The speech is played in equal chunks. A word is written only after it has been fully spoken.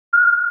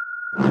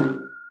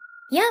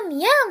Yum,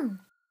 yum!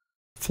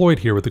 Floyd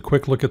here with a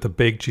quick look at the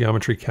Bake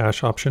Geometry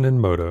Cache option in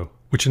Modo,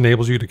 which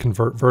enables you to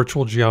convert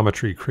virtual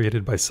geometry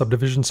created by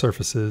subdivision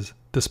surfaces,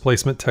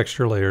 displacement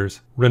texture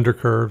layers, render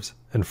curves,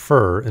 and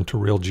fur into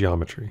real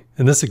geometry.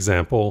 In this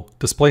example,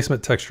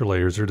 displacement texture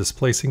layers are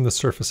displacing the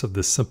surface of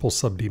this simple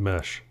sub-D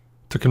mesh.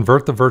 To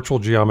convert the virtual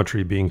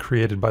geometry being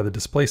created by the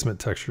displacement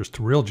textures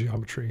to real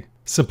geometry,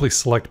 simply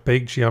select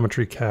Bake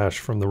Geometry Cache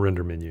from the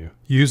render menu.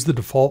 Use the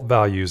default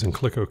values and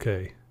click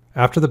OK.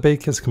 After the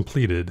bake is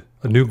completed,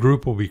 a new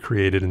group will be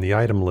created in the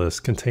item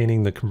list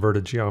containing the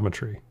converted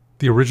geometry.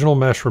 The original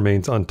mesh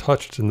remains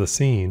untouched in the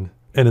scene,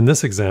 and in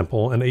this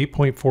example, an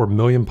 8.4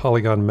 million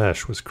polygon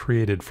mesh was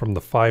created from the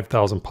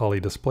 5,000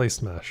 poly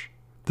displaced mesh.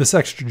 This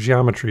extra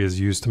geometry is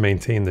used to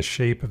maintain the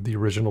shape of the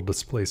original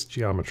displaced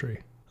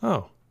geometry.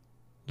 Oh,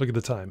 look at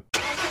the time.